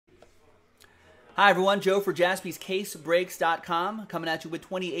Hi everyone, Joe for JaspysCaseBreaks.com coming at you with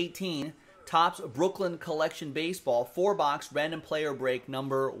 2018 Topps Brooklyn Collection Baseball 4-box random player break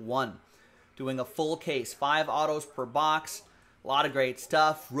number 1. Doing a full case, 5 autos per box, a lot of great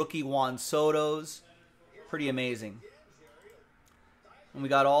stuff, rookie Juan Soto's, pretty amazing. And we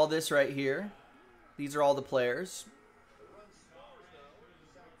got all this right here. These are all the players.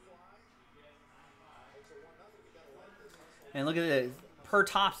 And look at it. Per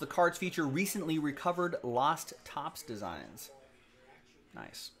Topps, the cards feature recently recovered lost Topps designs.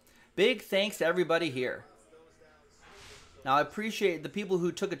 Nice. Big thanks to everybody here. Now, I appreciate the people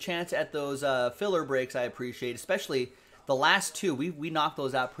who took a chance at those filler breaks. I appreciate, especially the last two. We knocked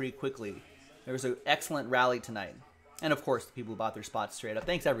those out pretty quickly. There was an excellent rally tonight. And, of course, the people who bought their spots straight up.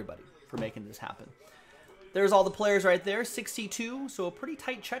 Thanks, everybody, for making this happen. There's all the players right there, 62. So a pretty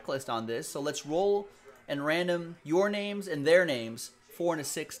tight checklist on this. So let's roll and random your names and their names. 4 and a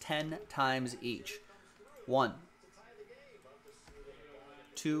 6, 10 times each. 1,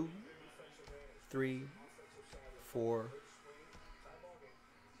 2, 3, 4,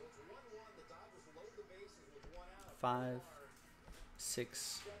 5,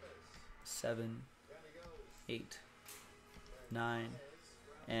 6, 7, 8, 9,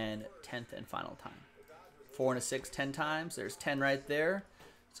 and 10th and final time. 4 and a 6, 10 times. There's 10 right there.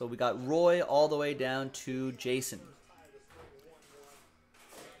 So we got Roy all the way down to Jason.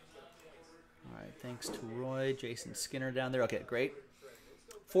 Thanks to Roy, Jason Skinner down there. Okay, great.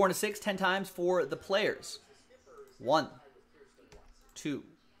 4 and a 6, 10 times for the players. 1, 2,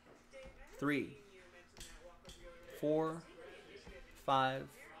 3, 4, 5,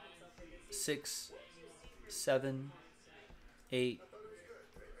 6, 7, 8,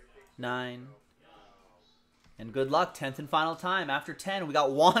 9. And good luck, 10th and final time. After 10, we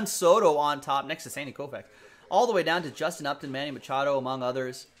got Juan Soto on top next to Sandy Koufax. All the way down to Justin Upton, Manny Machado, among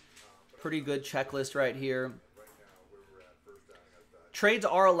others. Pretty good checklist right here. Trades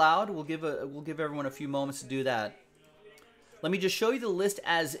are allowed. We'll give everyone a few moments to do that. Let me just show you the list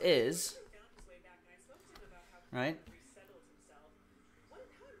as is. Right?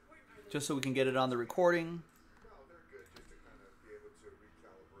 Just so we can get it on the recording.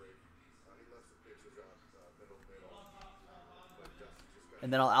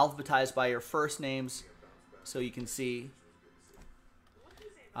 And then I'll alphabetize by your first names so you can see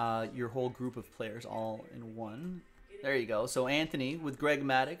your whole group of players all in one. There you go. So Anthony with Greg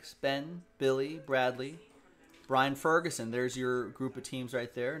Maddux, Ben, Billy, Bradley, Brian Ferguson. There's your group of teams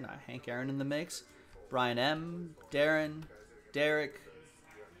right there. Now Hank Aaron in the mix. Brian M, Darren, Derek,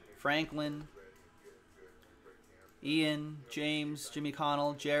 Franklin, Ian, James, Jimmy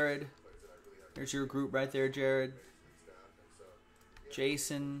Connell, Jared. There's your group right there, Jared.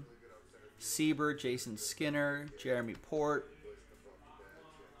 Jason, Siebert, Jason Skinner, Jeremy Port.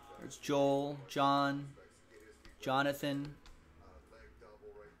 There's Joel, John, Jonathan,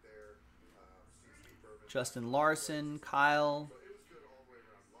 Justin Larson, Kyle,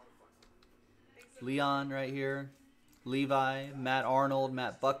 Leon right here, Levi, Matt Arnold,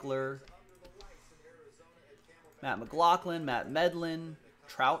 Matt Buckler, Matt McLaughlin, Matt Medlin,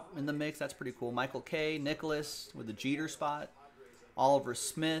 Trout in the mix. That's pretty cool. Michael K, Nicholas with the Jeter spot, Oliver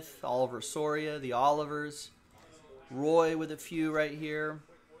Smith, Oliver Soria, the Olivers, Roy with a few right here.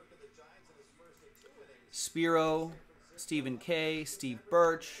 Spiro, Stephen K, Steve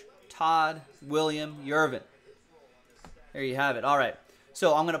Birch, Todd, William, Yervin. There you have it. All right.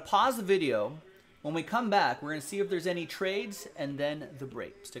 So I'm going to pause the video. When we come back, we're going to see if there's any trades and then the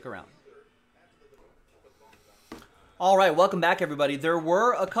break. Stick around. All right. Welcome back, everybody. There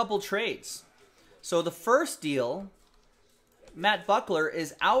were a couple trades. So the first deal, Matt Buckler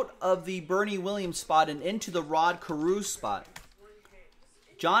is out of the Bernie Williams spot and into the Rod Carew spot.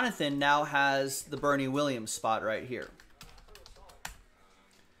 Jonathan now has the Bernie Williams spot right here.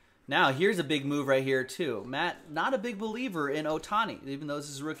 Now, here's a big move right here, too. Matt, not a big believer in Ohtani, even though this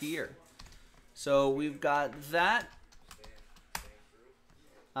is his rookie year. So we've got that.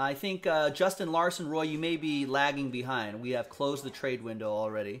 I think Justin Larson, Roy, you may be lagging behind. We have closed the trade window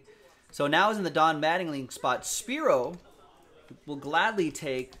already. So now is in the Don Mattingly spot. Spiro will gladly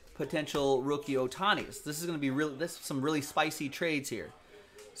take potential rookie Ohtanis. This is going to be some really spicy trades here.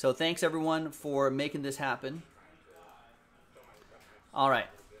 So thanks, everyone, for making this happen. All right.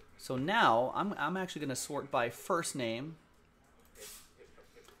 So now I'm actually going to sort by first name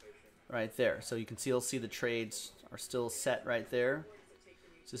right there. So you can see the trades are still set right there.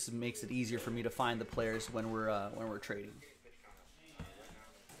 So this makes it easier for me to find the players when we're trading.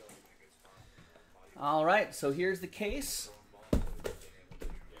 All right. So here's the case.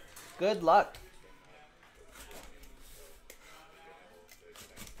 Good luck.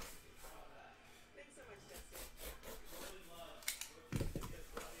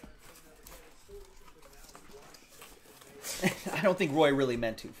 I don't think Roy really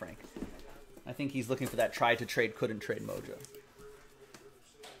meant to, Frank. I think he's looking for that try to trade, couldn't trade mojo.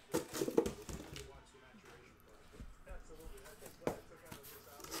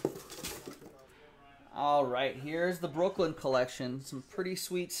 All right, here's the Brooklyn collection. Some pretty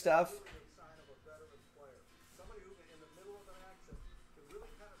sweet stuff.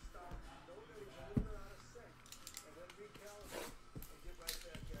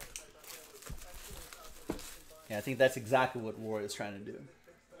 Yeah, I think that's exactly what Roy is trying to do.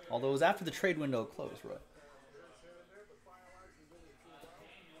 Although it was after the trade window closed, Roy.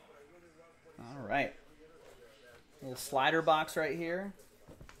 All right. Little slider box right here.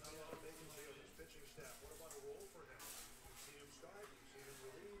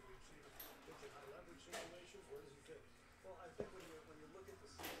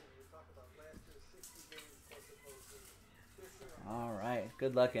 All right.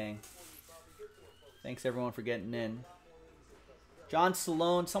 Good luck, gang. Thanks, everyone, for getting in. John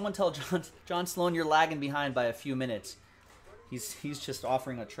Stallone. Someone tell John Stallone you're lagging behind by a few minutes. He's just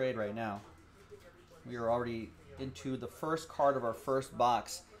offering a trade right now. We are already into the first card of our first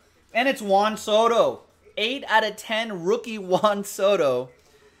box. And it's Juan Soto. 8 out of 10 rookie Juan Soto.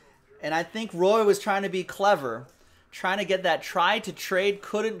 And I think Roy was trying to be clever. Trying to get that try to trade,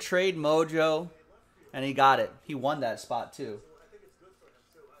 couldn't trade mojo. And he got it. He won that spot too.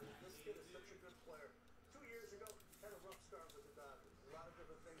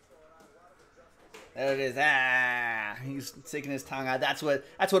 There it is. Ah, he's sticking his tongue out. That's what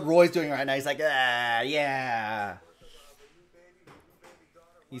Roy's doing right now. He's like, ah, yeah.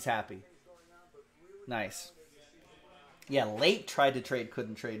 He's happy. Nice. Yeah, late tried to trade,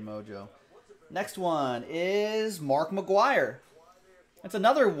 couldn't trade mojo. Next one is Mark McGwire. That's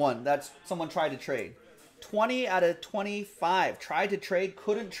another one that someone tried to trade. 20 out of 25. Tried to trade,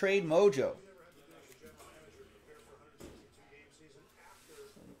 couldn't trade mojo.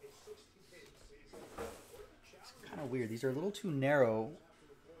 Kind of weird. These are a little too narrow.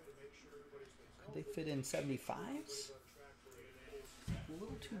 Could they fit in 75s? A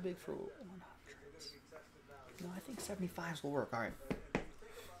little too big for 100s. No, I think 75s will work. All right.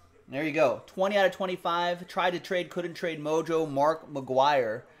 There you go. 20 out of 25. Tried to trade, couldn't trade mojo. Mark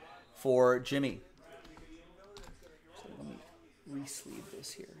McGwire for Jimmy. So let me re-sleeve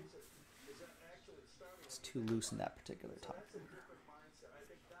this here. It's too loose in that particular top.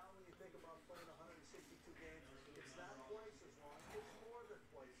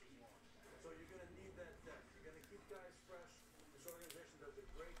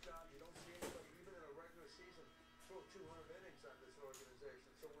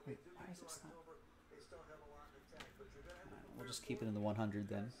 Wait, why is this not? We'll just keep it in the 100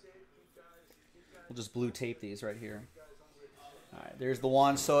 then. We'll just blue tape these right here. All right, there's the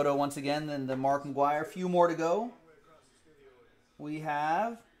Juan Soto once again, then the Mark McGwire. A few more to go. We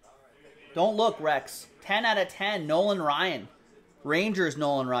have, don't look, Rex. 10 out of 10, Nolan Ryan. Rangers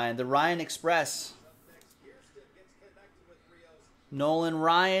Nolan Ryan, the Ryan Express. Nolan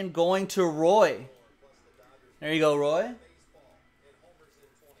Ryan going to Roy. There you go, Roy.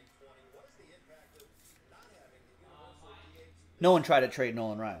 No one tried to trade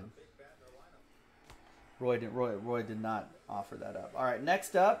Nolan Ryan. Roy did not offer that up. All right,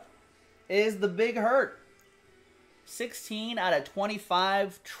 next up is the Big Hurt. 16 out of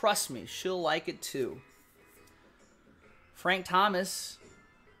 25. Trust me, she'll like it too. Frank Thomas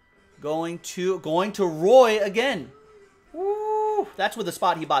going to Roy again. Woo! That's with the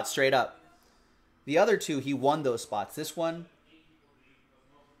spot he bought straight up. The other two, he won those spots. This one,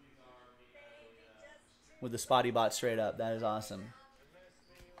 with the spot he bought straight up. That is awesome.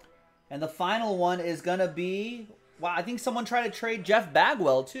 And the final one is going to be, wow, I think someone tried to trade Jeff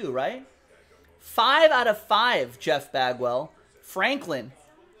Bagwell too, right? 5 out of 5, Jeff Bagwell. Franklin,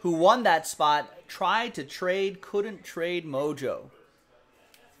 who won that spot, tried to trade, couldn't trade mojo.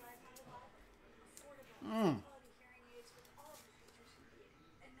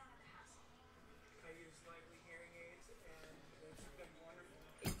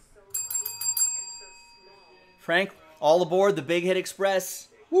 Frank, all aboard the Big Hit Express.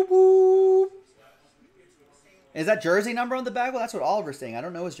 Whoop, whoop. Is that jersey number on the bag? Well, that's what Oliver's saying. I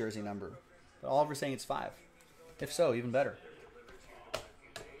don't know his jersey number. But Oliver's saying it's 5. If so, even better.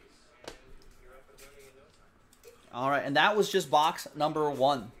 All right, and that was just box number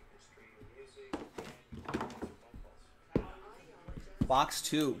 1. Box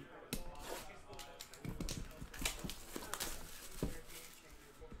 2.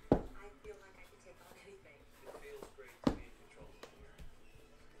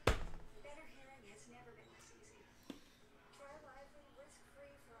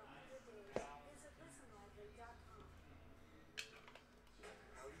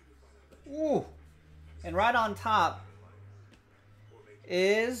 And right on top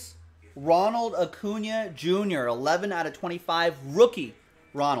is Ronald Acuna Jr., 11 out of 25, rookie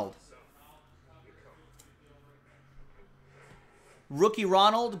Ronald. Rookie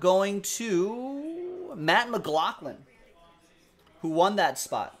Ronald going to Matt McLaughlin, who won that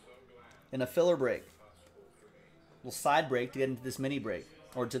spot in a filler break. Little side break to get into this mini break,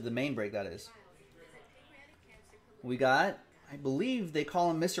 or to the main break, that is. We got, I believe they call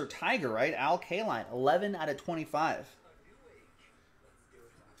him Mr. Tiger, right? Al Kaline, 11 out of 25.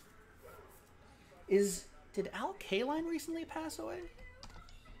 Did Al Kaline recently pass away?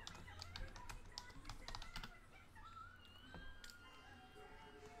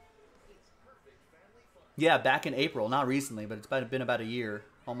 Yeah, back in April. Not recently, but it's been about a year.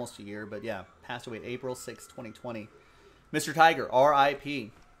 Almost a year, but yeah. Passed away April 6, 2020. Mr. Tiger,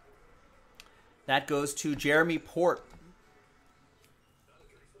 R.I.P. That goes to Jeremy Port.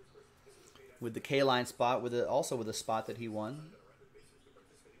 With the K-line spot, also with a spot that he won.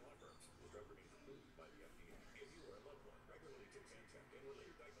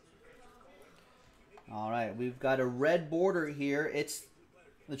 All right, we've got a red border here. It's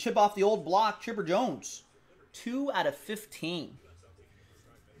the chip off the old block, Chipper Jones. 2 out of 15.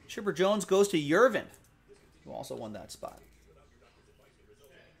 Chipper Jones goes to Yervin, who also won that spot.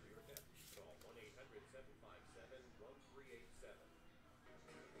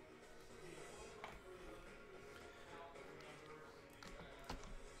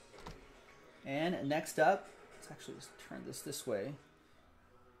 And next up, let's actually just turn this way,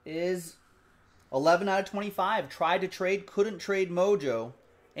 is 11 out of 25. Tried to trade, couldn't trade mojo.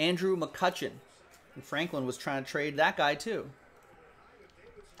 Andrew McCutchen. And Franklin was trying to trade that guy too.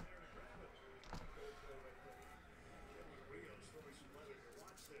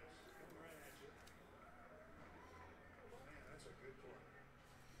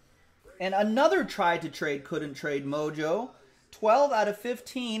 And another tried to trade, couldn't trade mojo. 12 out of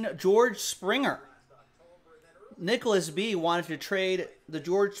 15, George Springer. Nicholas B. wanted to trade the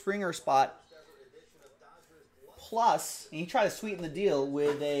George Springer spot. Plus, and he tried to sweeten the deal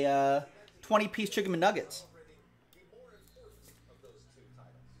with a 20-piece Chicken McNuggets.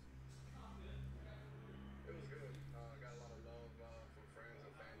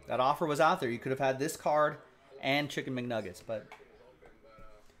 That offer was out there. You could have had this card and Chicken McNuggets.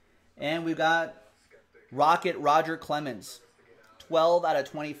 And we've got Rocket Roger Clemens. 12 out of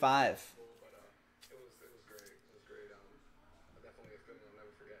 25.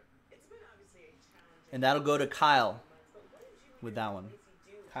 And that'll go to Kyle with that one.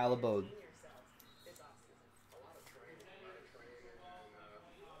 Kyle Abode.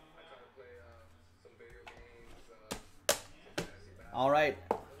 All right.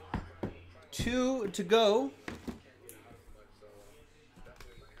 2 to go.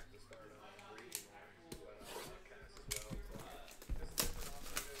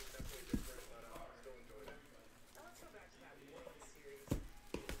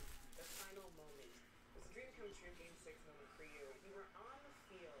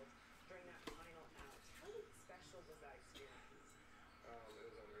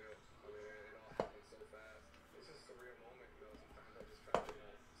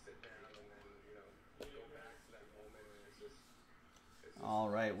 All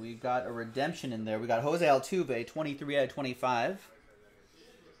right, we've got a redemption in there. We got Jose Altuve, 23 out of 25.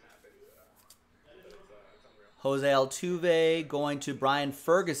 Jose Altuve going to Brian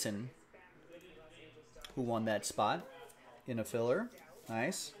Ferguson, who won that spot in a filler.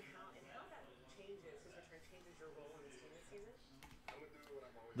 Nice.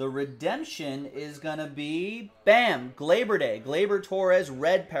 The redemption is going to be, bam, Gleyber Day. Gleyber Torres,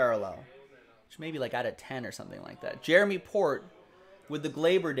 red parallel. Which may be like out of 10 or something like that. Jeremy Port with the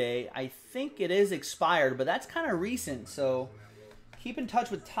Gleyber Day. I think it is expired, but that's kind of recent. So keep in touch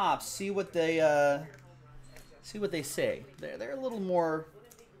with Topps. See what they say. They're a little more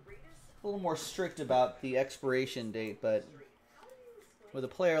strict about the expiration date, but with a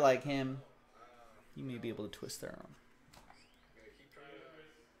player like him, you may be able to twist their arm.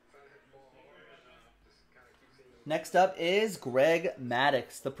 Next up is Greg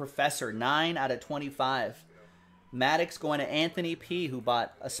Maddux, the Professor, 9 out of 25. Maddux going to Anthony P., who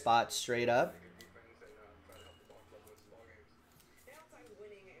bought a spot straight up.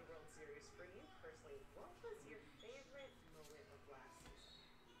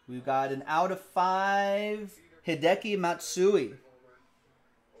 We've got an out of 5, Hideki Matsui.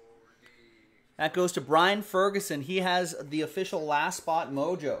 That goes to Brian Ferguson. He has the official last spot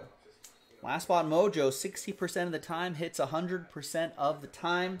mojo. Last spot mojo, 60% of the time, hits 100% of the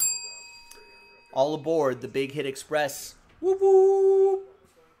time. All aboard the Big Hit Express. Whoop whoop.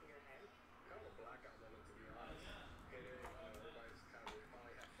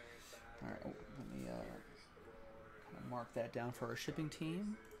 Mark that down for our shipping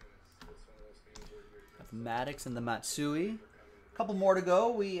team. Got the Maddox and the Matsui. A couple more to go.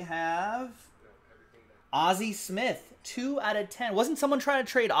 We have Ozzie Smith, 2/10. Wasn't someone trying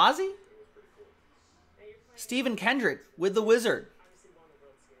to trade Ozzie? Stephen Kendrick with the Wizard.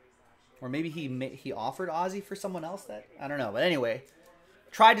 Or maybe he offered Ozzie for someone else that? I don't know. But anyway,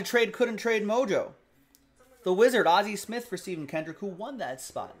 tried to trade, couldn't trade Mojo. The Wizard, Ozzie Smith for Stephen Kendrick, who won that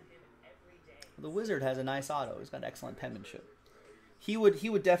spot. The Wizard has a nice auto. He's got excellent penmanship. He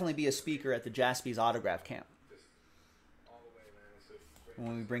would definitely be a speaker at the Jaspy's autograph camp.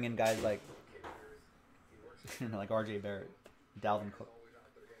 When we bring in guys like like RJ Barrett, Dalvin Cook.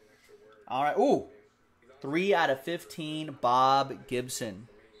 All right. Ooh. 3/15, Bob Gibson.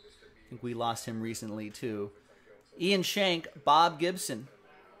 I think we lost him recently too. Ian Shank, Bob Gibson.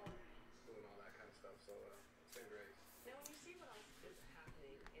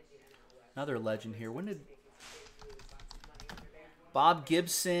 Another legend here. When did Bob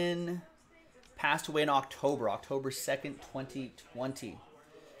Gibson passed away in October 2nd, 2020.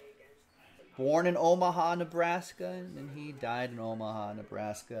 Born in Omaha, Nebraska, and he died in Omaha,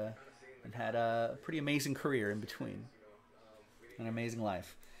 Nebraska, and had a pretty amazing career in between. An amazing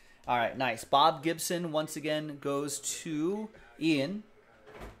life. All right, nice. Bob Gibson once again goes to Ian.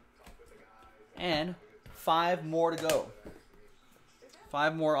 And 5 more to go.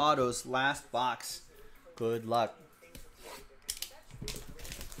 5 more autos, last box. Good luck.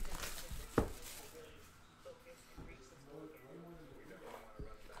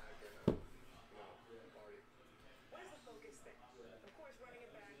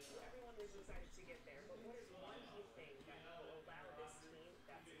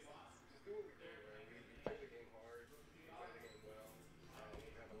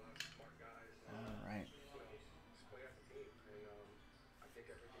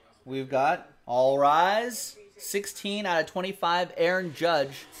 We've got, all rise, 16/25, Aaron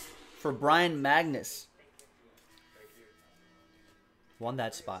Judge for Brian Magnus. Won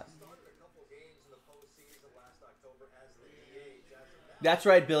that spot. That's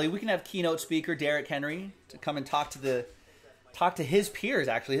right, Billy. We can have keynote speaker Derrick Henry to come and talk to his peers,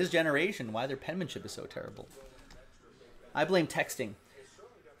 actually, his generation, why their penmanship is so terrible. I blame texting.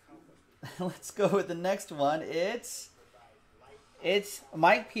 Let's go with the next one. It's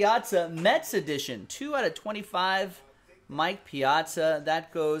Mike Piazza, Mets edition. 2/25, Mike Piazza.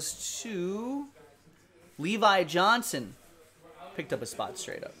 That goes to Levi Johnson. Picked up a spot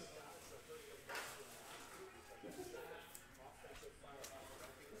straight up.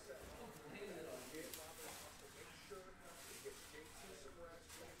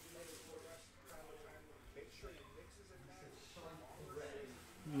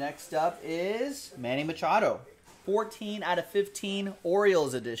 Next up is Manny Machado. 14/15,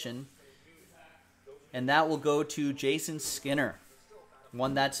 Orioles edition. And that will go to Jason Skinner.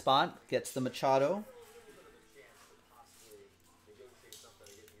 Won that spot, gets the Machado.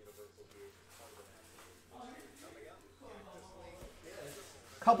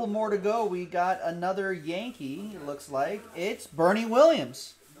 Couple more to go. We got another Yankee, it looks like. It's Bernie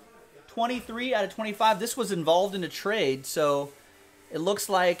Williams. 23/25. This was involved in a trade, so it looks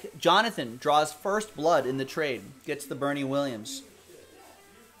like Jonathan draws first blood in the trade. Gets the Bernie Williams.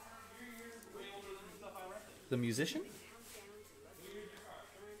 The musician?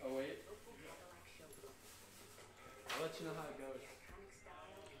 Oh, wait. I'll let you know how it goes.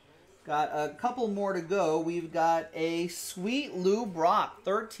 Got a couple more to go. We've got a Sweet Lou Brock.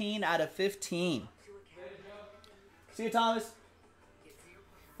 13/15. See you, Thomas.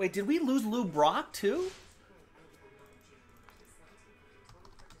 Wait, did we lose Lou Brock, too?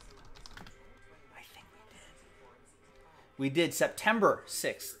 We did, September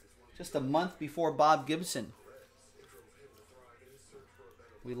 6th, just a month before Bob Gibson.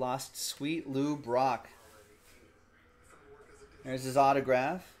 We lost Sweet Lou Brock. There's his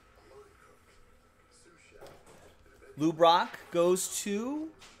autograph. Lou Brock goes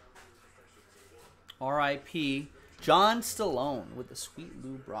to R.I.P. John Stallone with the Sweet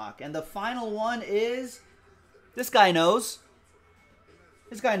Lou Brock. And the final one is, this guy knows.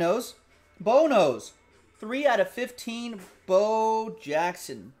 This guy knows. Bo knows. 3/15, Bo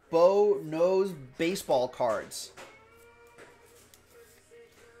Jackson. Bo knows baseball cards.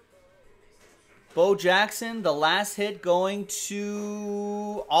 Bo Jackson, the last hit going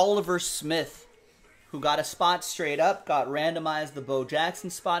to Oliver Smith, who got a spot straight up, got randomized the Bo Jackson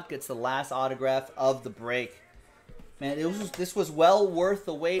spot, gets the last autograph of the break. Man, this was well worth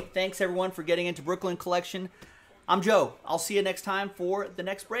the wait. Thanks, everyone, for getting into Brooklyn Collection. I'm Joe. I'll see you next time for the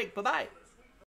next break. Bye-bye.